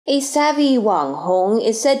A savvy Wanghong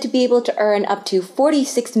is said to be able to earn up to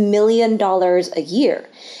 $46 million a year,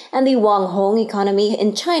 and the Wanghong economy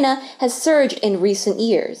in China has surged in recent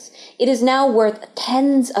years. It is now worth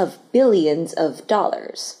tens of billions of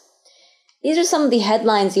dollars. These are some of the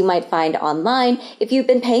headlines you might find online if you've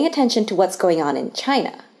been paying attention to what's going on in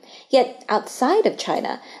China. Yet outside of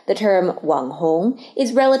China, the term Wanghong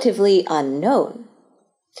is relatively unknown.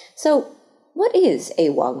 So, what is a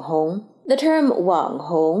Wanghong? The term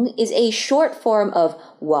Wanghong is a short form of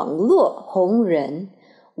Wangluo Hongren.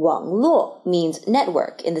 Wangluo means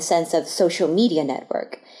network in the sense of social media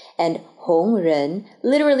network, and Hongren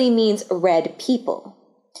literally means red people.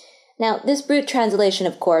 Now, this brute translation,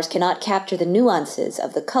 of course, cannot capture the nuances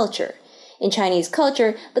of the culture. In Chinese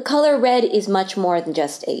culture, the color red is much more than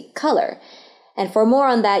just a color. And for more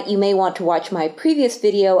on that, you may want to watch my previous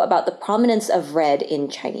video about the prominence of red in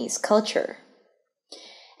Chinese culture.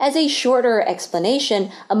 As a shorter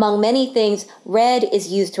explanation, among many things, red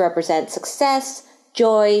is used to represent success,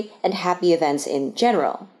 joy, and happy events in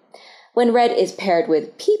general. When red is paired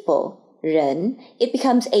with people, 人, it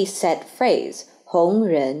becomes a set phrase, 红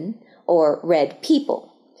人, or red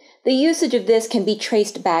people. The usage of this can be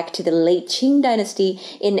traced back to the late Qing dynasty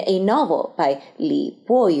in a novel by Li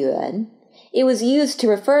Boyuan. It was used to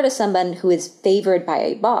refer to someone who is favored by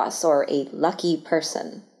a boss or a lucky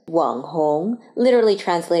person. Wanghong, literally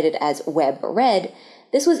translated as web red,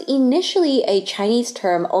 this was initially a Chinese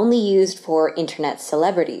term only used for internet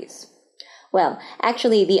celebrities. Well,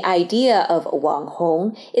 actually, the idea of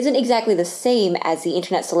Wanghong isn't exactly the same as the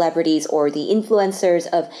internet celebrities or the influencers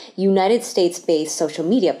of United States-based social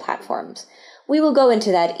media platforms. We will go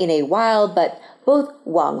into that in a while, but both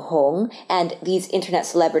Wanghong and these internet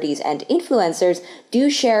celebrities and influencers do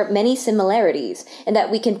share many similarities in that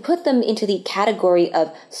we can put them into the category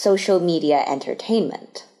of social media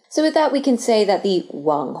entertainment. So with that, we can say that the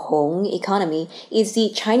Wanghong economy is the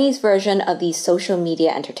Chinese version of the social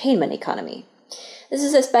media entertainment economy. This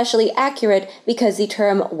is especially accurate because the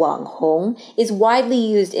term Wanghong is widely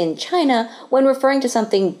used in China when referring to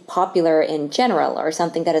something popular in general or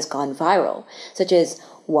something that has gone viral, such as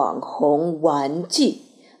Wanghong Wanji,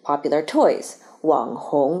 popular toys,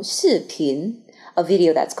 Wanghong Shipin, a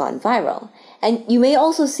video that's gone viral. And you may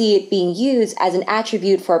also see it being used as an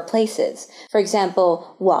attribute for places. For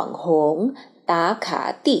example, Wanghong Da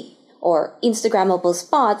Ka Di, or Instagrammable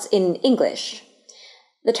spots in English.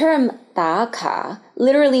 The term Da Ka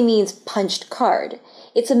literally means punched card.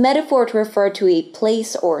 It's a metaphor to refer to a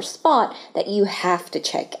place or spot that you have to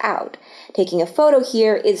check out. Taking a photo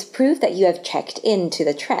here is proof that you have checked into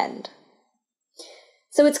the trend.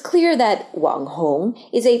 So it's clear that Wanghong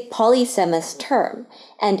is a polysemous term,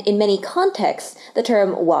 and in many contexts, the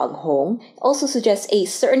term Wanghong also suggests a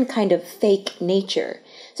certain kind of fake nature,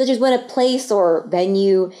 such as when a place or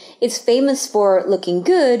venue is famous for looking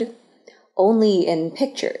good only in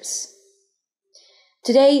pictures.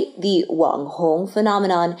 Today, the Wanghong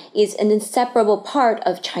phenomenon is an inseparable part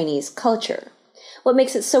of Chinese culture. What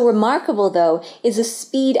makes it so remarkable, though, is the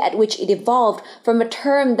speed at which it evolved from a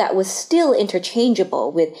term that was still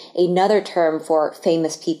interchangeable with another term for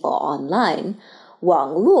famous people online,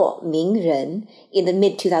 Wangluo Mingren, in the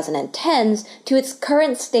mid-2010s, to its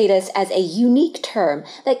current status as a unique term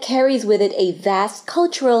that carries with it a vast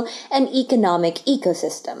cultural and economic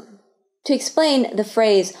ecosystem. To explain, the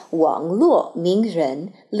phrase Wangluo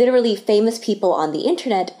Mingren, literally famous people on the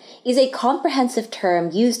internet, is a comprehensive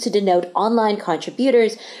term used to denote online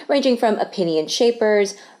contributors ranging from opinion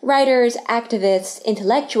shapers, writers, activists,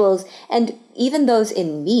 intellectuals, and even those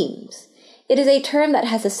in memes. It is a term that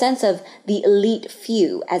has a sense of the elite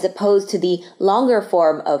few as opposed to the longer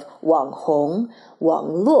form of Wanghong,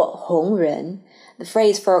 Wangluo Hongren, the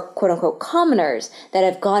phrase for quote-unquote commoners that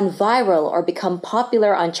have gone viral or become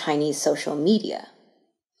popular on Chinese social media.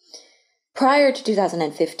 Prior to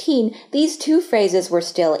 2015, these two phrases were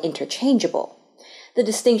still interchangeable. The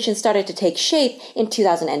distinction started to take shape in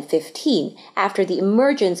 2015 after the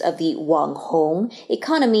emergence of the Wanghong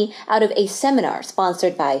Economy out of a seminar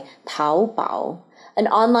sponsored by Taobao, an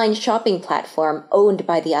online shopping platform owned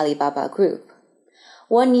by the Alibaba Group.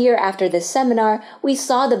 1 year after this seminar, we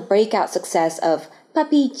saw the breakout success of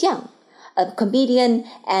Papi Jiang, a comedian,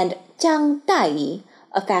 and Jiang Daiyi,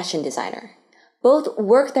 a fashion designer. Both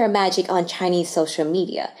worked their magic on Chinese social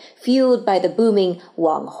media, fueled by the booming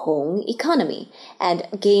Wanghong economy, and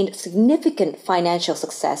gained significant financial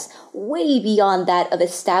success way beyond that of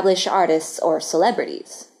established artists or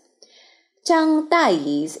celebrities. Jiang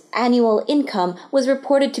Daiyi's annual income was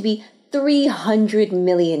reported to be 300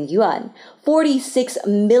 million yuan, $46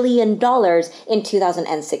 million in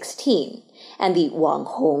 2016. and the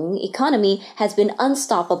Wanghong economy has been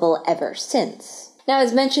unstoppable ever since. Now,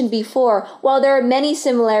 as mentioned before, while there are many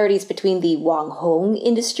similarities between the Wanghong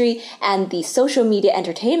industry and the social media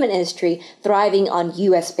entertainment industry thriving on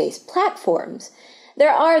US-based platforms,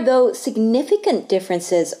 there are, though, significant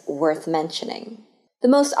differences worth mentioning. The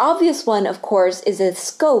most obvious one, of course, is the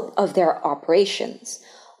scope of their operations.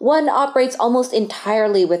 One operates almost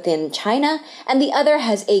entirely within China, and the other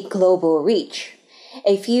has a global reach.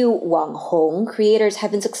 A few Wanghong creators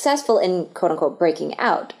have been successful in quote-unquote breaking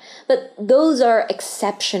out, but those are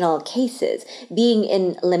exceptional cases, being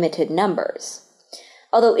in limited numbers.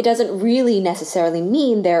 Although it doesn't really necessarily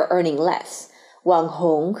mean they're earning less.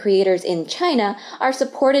 Wanghong creators in China are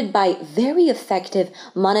supported by very effective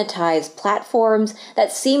monetized platforms that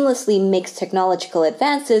seamlessly mix technological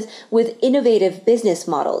advances with innovative business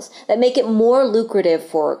models that make it more lucrative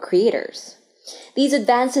for creators. These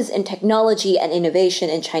advances in technology and innovation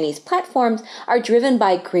in Chinese platforms are driven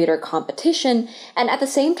by greater competition and at the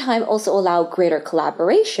same time also allow greater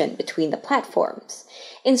collaboration between the platforms,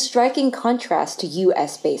 in striking contrast to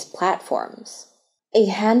US-based platforms. A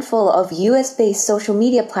handful of US-based social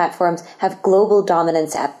media platforms have global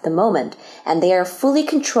dominance at the moment, and they are fully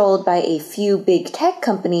controlled by a few big tech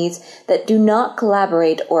companies that do not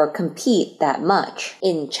collaborate or compete that much.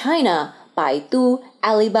 In China, Baidu,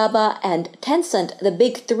 Alibaba, and Tencent, the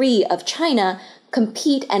big three of China,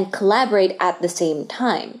 compete and collaborate at the same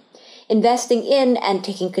time, investing in and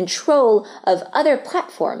taking control of other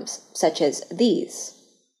platforms such as these.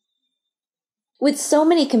 With so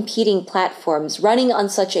many competing platforms running on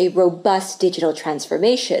such a robust digital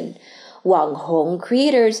transformation, Wanghong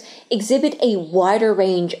creators exhibit a wider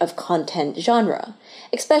range of content genre,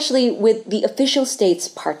 especially with the official state's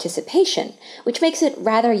participation, which makes it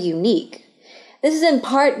rather unique. This is in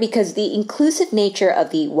part because the inclusive nature of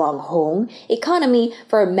the Wanghong economy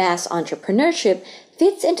for mass entrepreneurship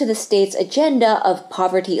fits into the state's agenda of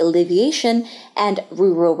poverty alleviation and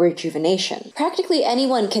rural rejuvenation. Practically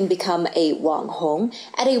anyone can become a Wanghong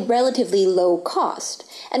at a relatively low cost,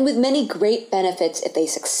 and with many great benefits if they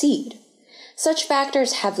succeed. Such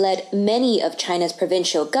factors have led many of China's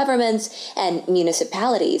provincial governments and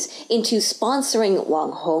municipalities into sponsoring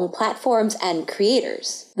Wanghong platforms and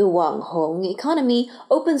creators. The Wanghong economy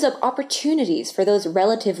opens up opportunities for those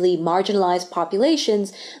relatively marginalized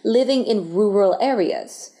populations living in rural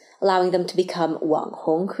areas, allowing them to become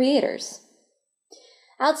Wanghong creators.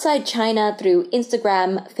 Outside China, through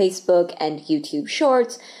Instagram, Facebook, and YouTube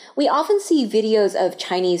Shorts, we often see videos of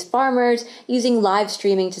Chinese farmers using live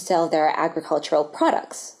streaming to sell their agricultural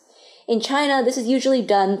products. In China, this is usually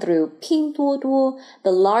done through Pinduoduo,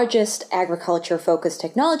 the largest agriculture-focused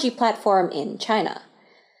technology platform in China.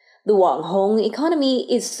 The Wanghong economy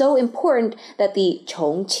is so important that the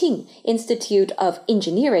Chongqing Institute of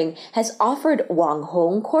Engineering has offered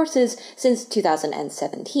Wanghong courses since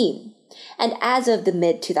 2017. And as of the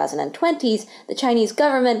mid-2020s, the Chinese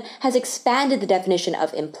government has expanded the definition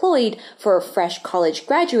of employed for fresh college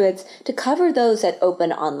graduates to cover those that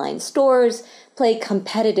open online stores, play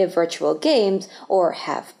competitive virtual games, or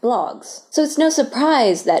have blogs. So it's no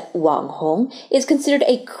surprise that Wanghong is considered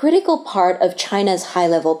a critical part of China's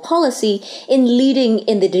high-level policy in leading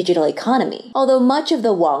in the digital economy. Although much of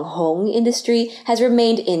the Wanghong industry has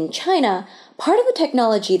remained in China, part of the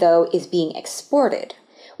technology, though, is being exported.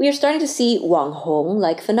 We are starting to see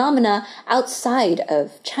Wanghong-like phenomena outside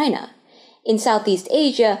of China. In Southeast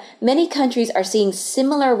Asia, many countries are seeing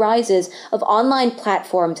similar rises of online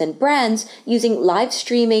platforms and brands using live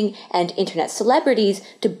streaming and internet celebrities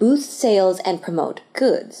to boost sales and promote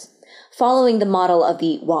goods. Following the model of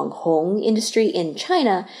the Wanghong industry in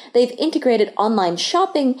China, they've integrated online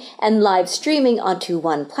shopping and live streaming onto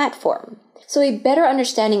one platform. So a better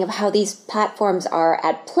understanding of how these platforms are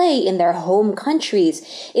at play in their home countries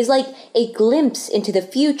is like a glimpse into the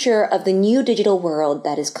future of the new digital world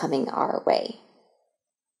that is coming our way.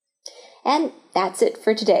 And that's it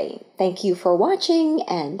for today. Thank you for watching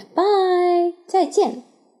and bye! 再见!